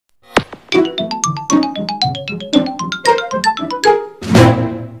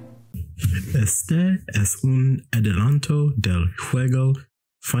Este es un adelanto del juego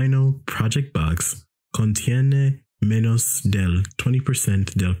Final Project Box. Contiene menos del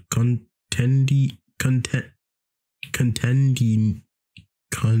 20% del contenido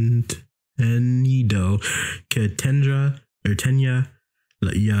que tendrá tenga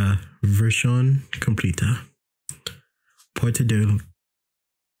la versión completa. Parte del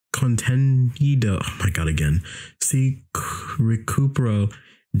contenido, oh my god, again, si recupero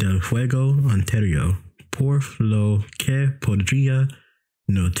del juego anterior, por lo que podría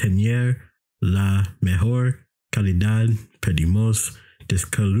no tener la mejor calidad, pedimos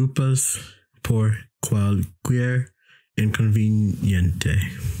disculpas por cualquier inconveniente.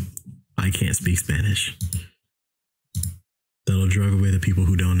 I can't speak Spanish. That'll drag away the people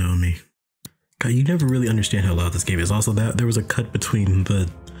who don't know me. God, you never really understand how loud this game is. Also, that there was a cut between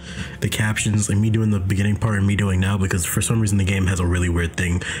the captions, like me doing the beginning part and me doing now, because for some reason the game has a really weird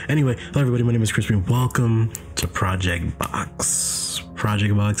thing. Anyway, hello everybody, my name is Crispy. Welcome to Project Box.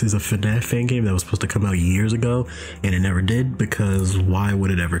 Project Box is a FNAF fan game that was supposed to come out years ago, and it never did, because why would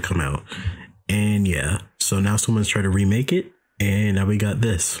it ever come out? And yeah, so now someone's trying to remake it, and now we got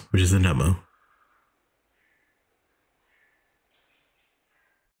this, which is a demo.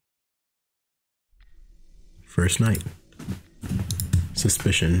 First night.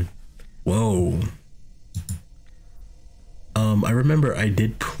 Suspicion. Whoa. I remember I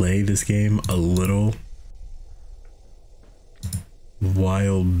did play this game a little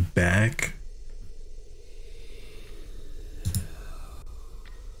while back.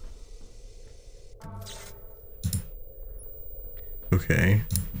 Okay.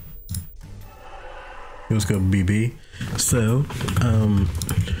 Let's go, BB. So,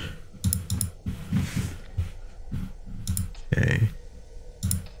 okay.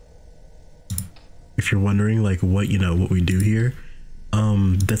 If you're wondering like what we do here,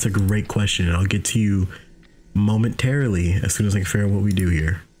 that's a great question, and I'll get to you momentarily as soon as I can figure out what we do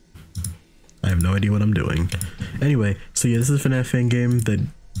here. I have no idea what I'm doing. Anyway, so yeah, this is a FNAF fan game that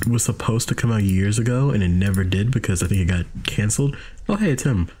was supposed to come out years ago, and it never did because I think it got canceled. Oh hey, it's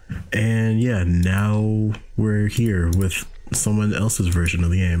him. And yeah, now we're here with someone else's version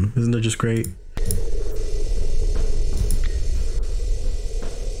of the game. Isn't that just great?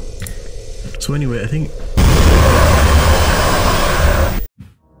 So anyway, I think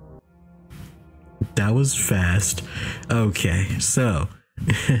that was fast. Okay, so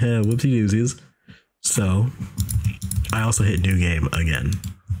whoopsie doosies. So I also hit new game again.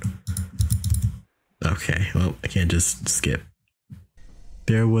 Okay, well, I can't just skip.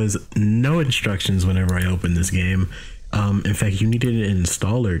 There was no instructions whenever I opened this game. In fact, you needed an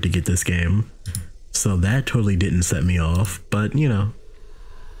installer to get this game, so that totally didn't set me off, but you know.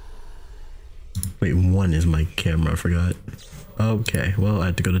 Wait, 1 is my camera, I forgot. Okay, well, I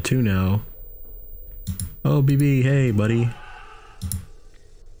have to go to 2 now. Oh, BB, hey, buddy.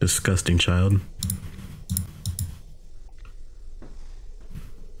 Disgusting child.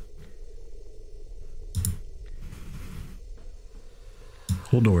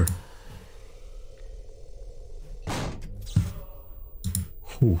 Hold door.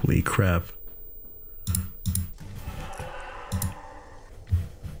 Holy crap.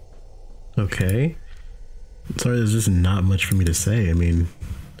 Okay. Sorry, there's just not much for me to say. I mean,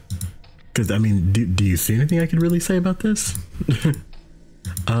 because I mean, do you see anything I could really say about this?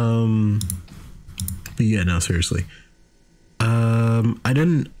 But yeah, no, seriously. I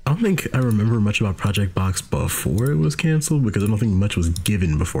don't think I remember much about Project Box before it was canceled, because I don't think much was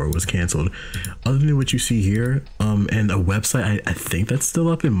given before it was canceled, other than what you see here. And a website, I think that's still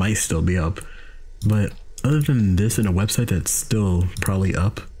up. It might still be up, but other than this and a website that's still probably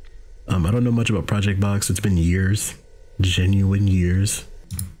up, I don't know much about Project Box. It's been years, genuine years.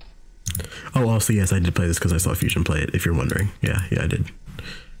 Oh, also, yes, I did play this because I saw Fusion play it, if you're wondering. Yeah, I did.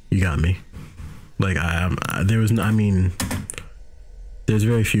 You got me. Like, there's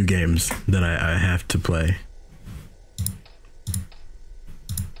very few games that I have to play.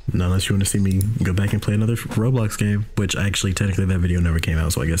 Not unless you want to see me go back and play another Roblox game, which actually, technically, that video never came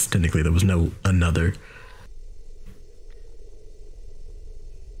out, so I guess technically there was no another.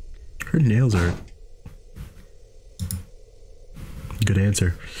 Her nails are... Good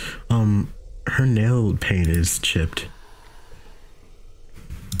answer. Her nail paint is chipped.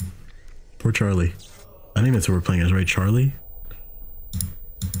 Poor Charlie. I think that's what we're playing as, right? Charlie?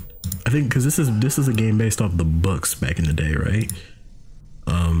 I think because this is a game based off the books back in the day, right?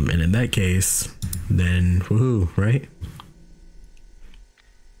 And in that case, then woohoo, right?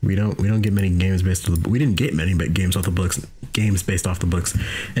 We don't get many games based on the, we didn't get many games off the books, games based off the books.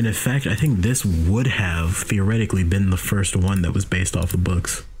 And in fact, I think this would have theoretically been the first one that was based off the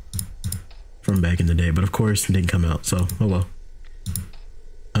books. from back in the day, but of course it didn't come out, so oh well.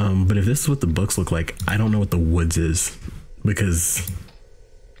 But if this is what the books look like, I don't know what the woods is, because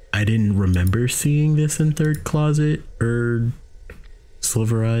I didn't remember seeing this in third closet or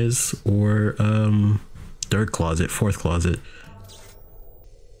Silver Eyes or third closet, fourth closet.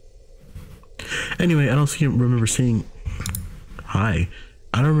 Anyway, I don't remember seeing. Hi,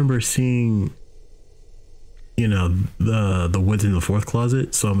 I don't remember seeing, you know, the woods in the fourth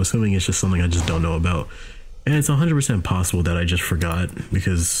closet. So I'm assuming it's just something I just don't know about, and it's 100% possible that I just forgot,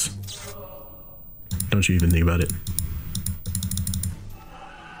 because don't you even think about it.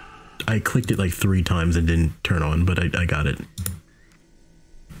 I clicked it like 3 times and didn't turn on, but I got it.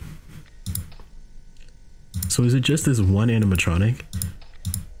 So is it just this one animatronic?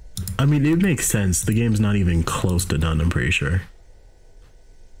 I mean, it makes sense. The game's not even close to done, I'm pretty sure.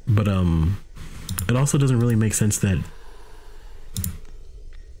 But it also doesn't really make sense that...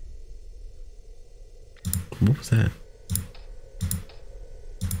 What was that?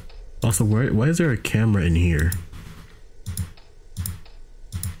 Also, why is there a camera in here?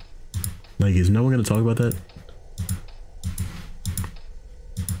 Like, is no one gonna talk about that?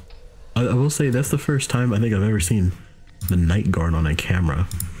 I will say that's the first time I think I've ever seen the night guard on a camera.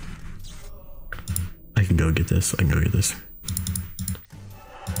 I can go get this. I can go get this.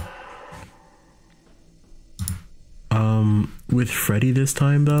 With Freddy this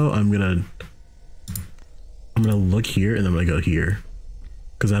time though, I'm gonna look here and then I'm gonna go here,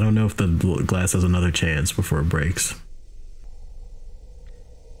 because I don't know if the glass has another chance before it breaks.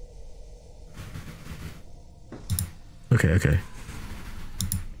 Okay, okay.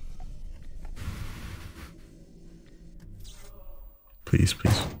 Please,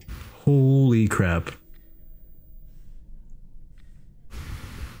 please. Holy crap.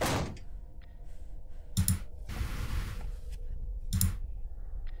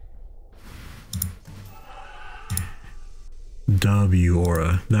 W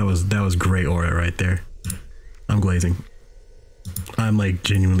aura. That was great aura right there. I'm glazing. I'm like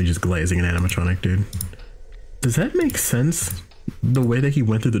genuinely just glazing an animatronic, dude. Does that make sense? The way that he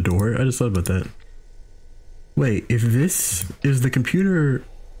went through the door? I just thought about that. Wait, if this is the computer...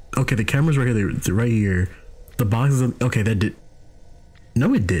 Okay, the camera's right here, right here. The box is... Okay, that did...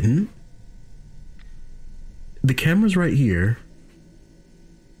 No, it didn't. The camera's right here.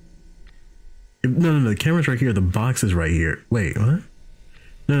 No, the camera's right here. The box is right here. Wait, what?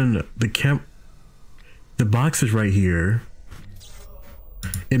 No. The box is right here.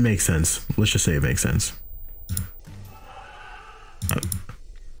 It makes sense. Let's just say it makes sense.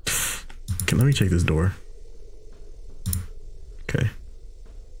 Okay, let me check this door. Okay.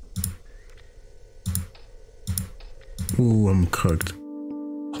 Ooh, I'm cooked.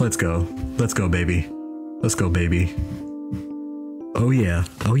 Let's go. Let's go, baby. Let's go, baby. Oh yeah.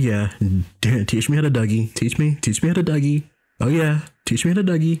 Oh yeah. Teach me how to Dougie. Teach me how to Dougie. Oh yeah. Teach me how to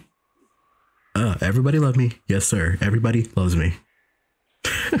Dougie. Everybody love me. Yes, sir. Everybody loves me.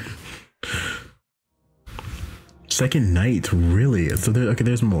 Second night, really? So okay,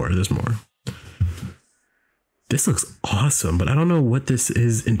 there's more. There's more. This looks awesome, but I don't know what this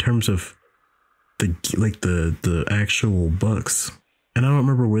is in terms of the actual books, and I don't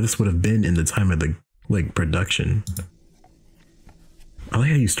remember where this would have been in the time of the production. I like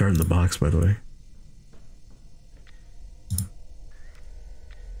how you start in the box, by the way.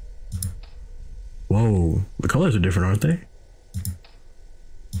 Whoa, the colors are different, aren't they?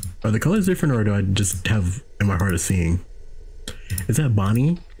 Are the colors different, or do I just have in my heart of seeing? Is that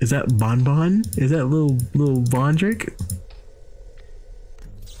Bonnie? Is that Bonbon? Is that little Bondrick?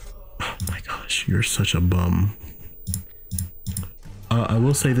 Oh my gosh, you're such a bum. I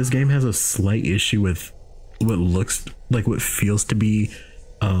will say this game has a slight issue with what feels to be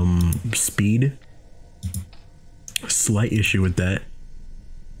speed. Slight issue with that.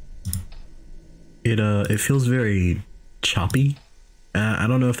 It feels very choppy. I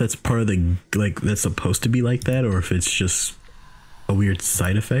don't know if that's part of the that's supposed to be like that, or if it's just a weird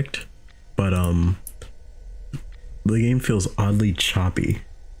side effect, but the game feels oddly choppy.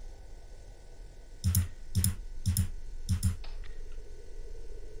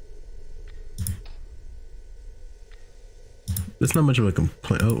 That's not much of a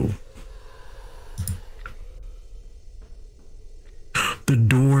complaint. Oh, the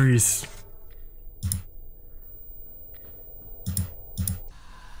doors.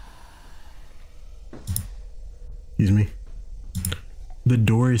 Excuse me. The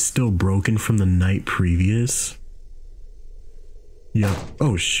door is still broken from the night previous. Yep.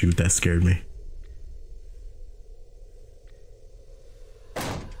 Oh shoot, that scared me.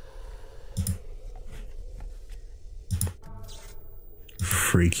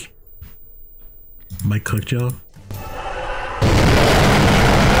 Freak. I cooked y'all?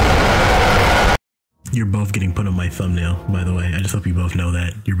 You're both getting put on my thumbnail, by the way. I just hope you both know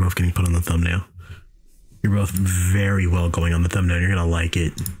that. You're both getting put on the thumbnail. You're both very well going on the thumbnail. You're gonna like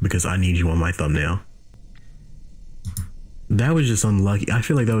it because I need you on my thumbnail. That was just unlucky. I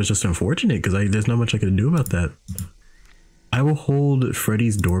feel like that was just unfortunate because there's not much I could do about that. I will hold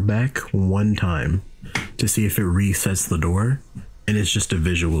Freddy's door back one time to see if it resets the door, and it's just a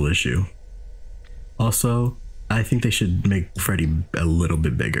visual issue. Also, I think they should make Freddy a little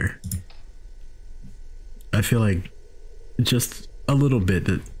bit bigger. I feel like just a little bit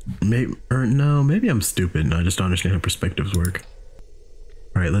that maybe I'm stupid and I just don't understand how perspectives work.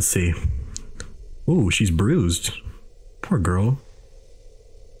 All right, let's see. Ooh, she's bruised. Poor girl.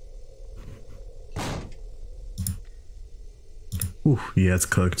 Ooh, yeah, it's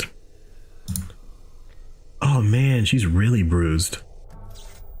cooked. Oh man, she's really bruised.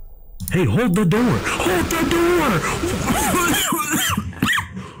 Hey, hold the door! Hold the door!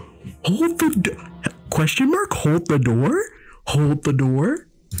 Hold the door! Question mark? Hold the door? Hold the door?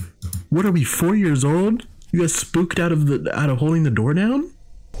 What are we, 4 years old? You guys spooked out of holding the door down?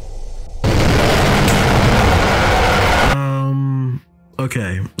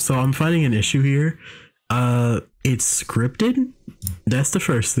 Okay, so I'm finding an issue here. It's scripted. That's the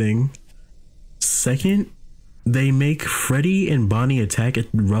first thing. Second, they make Freddy and Bonnie attack at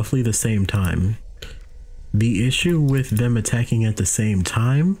roughly the same time. The issue with them attacking at the same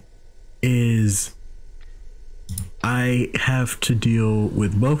time is I have to deal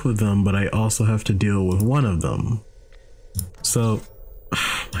with both of them, but I also have to deal with one of them. So,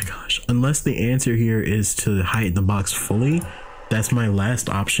 oh my gosh, unless the answer here is to hide the box fully, that's my last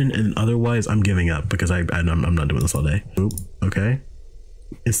option, and otherwise I'm giving up because I'm not doing this all day. Oop, okay.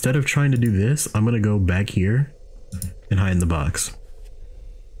 Instead of trying to do this, I'm gonna go back here and hide in the box.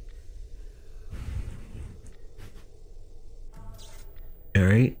 All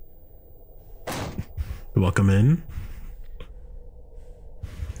right. Welcome in.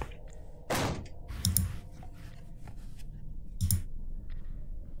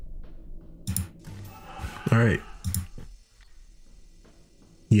 All right.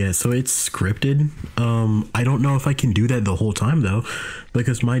 Yeah, so it's scripted. I don't know if I can do that the whole time though,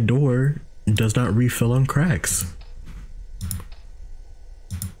 because my door does not refill on cracks.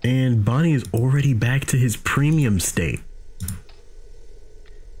 And Bonnie is already back to his premium state.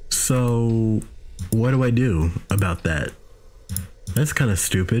 So what do I do about that? That's kind of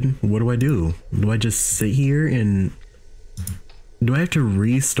stupid. What do I do? Do I just sit here and do I have to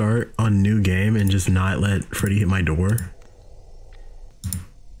restart on new game and just not let Freddy hit my door?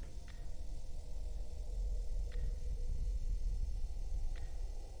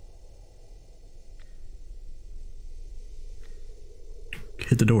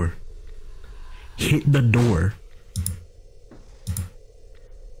 Hit the door. Hit the door.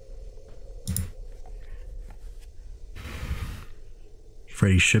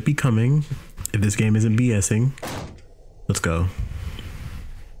 Freddy should be coming if this game isn't BSing. Let's go.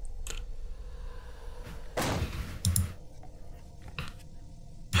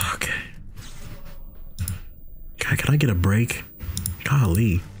 Okay. God, can I get a break?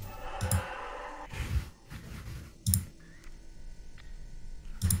 Golly.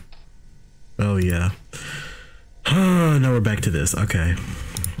 Oh yeah. Now we're back to this. Okay.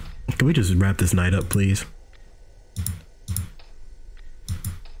 Can we just wrap this night up, please?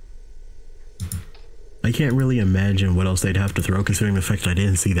 I can't really imagine what else they'd have to throw, considering the fact that I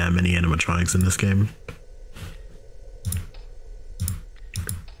didn't see that many animatronics in this game.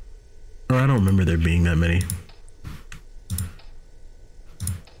 Or I don't remember there being that many.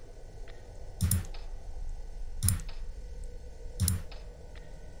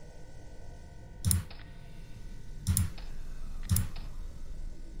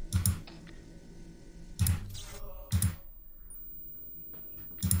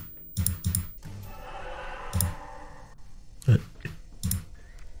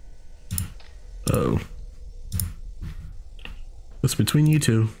 Oh. What's between you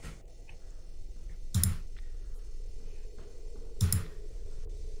two?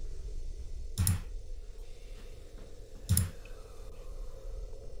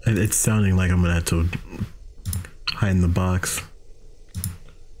 It's sounding like I'm gonna have to hide in the box.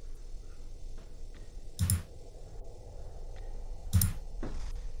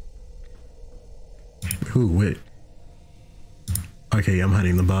 Ooh, wait. Okay, I'm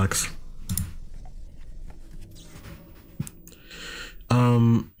hiding in the box.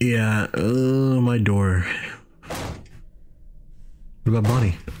 Yeah, my door. What about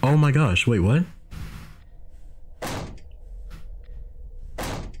Bonnie? Oh my gosh, wait, what?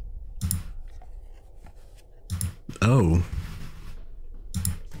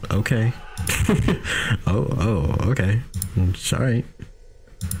 All right.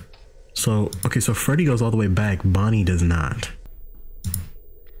 So, okay, so Freddy goes all the way back. Bonnie does not.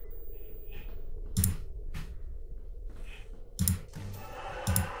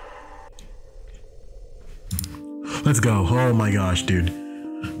 Let's go. Oh my gosh, dude.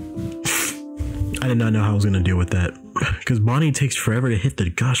 I did not know how I was going to deal with that. Because Bonnie takes forever to hit the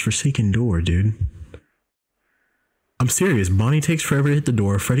gosh forsaken door, dude. I'm serious. Bonnie takes forever to hit the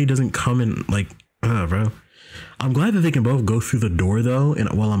door. Freddy doesn't come in, like, bro. I'm glad that they can both go through the door, though,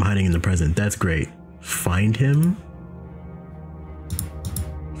 and while I'm hiding in the present. That's great. Find him?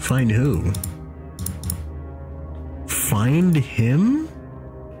 Find who? Find him?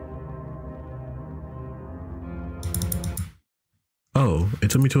 Oh,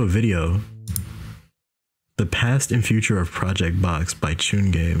 it took me to a video. The Past and Future of Project Box by Chun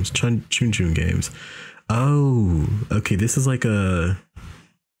Games. Chun Games. Oh, okay, this is like a...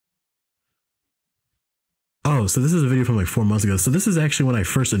 Oh, so this is a video from like 4 months ago. So this is actually when I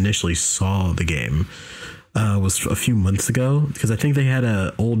first initially saw the game. Was a few months ago, because I think they had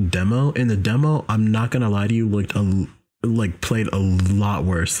a old demo. In the demo, I'm not gonna lie to you, looked played a lot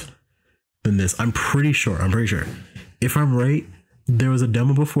worse than this. I'm pretty sure. If I'm right, there was a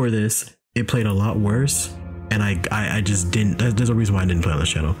demo before this. It played a lot worse, and I just didn't. There's a reason why I didn't play on this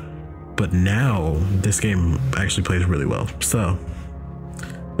channel. But now this game actually plays really well. So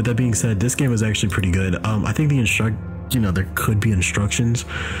with that being said, this game is actually pretty good. I think there could be instructions.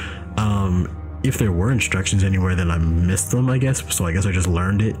 If there were instructions anywhere, then I missed them, I guess. So I guess I just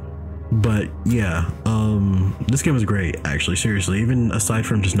learned it. But yeah, this game is great, actually, seriously. Even aside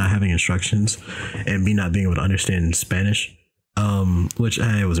from just not having instructions and me not being able to understand Spanish, which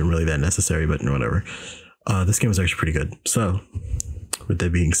it wasn't really that necessary, but whatever. This game was actually pretty good. So with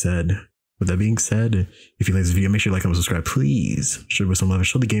that being said, if you like this video, make sure you like and subscribe, please. Show it some love,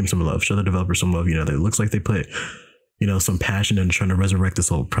 show the game some love, show the developer some love. You know, it looks like they put, some passion into trying to resurrect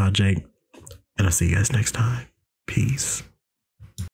this old project. And I'll see you guys next time. Peace.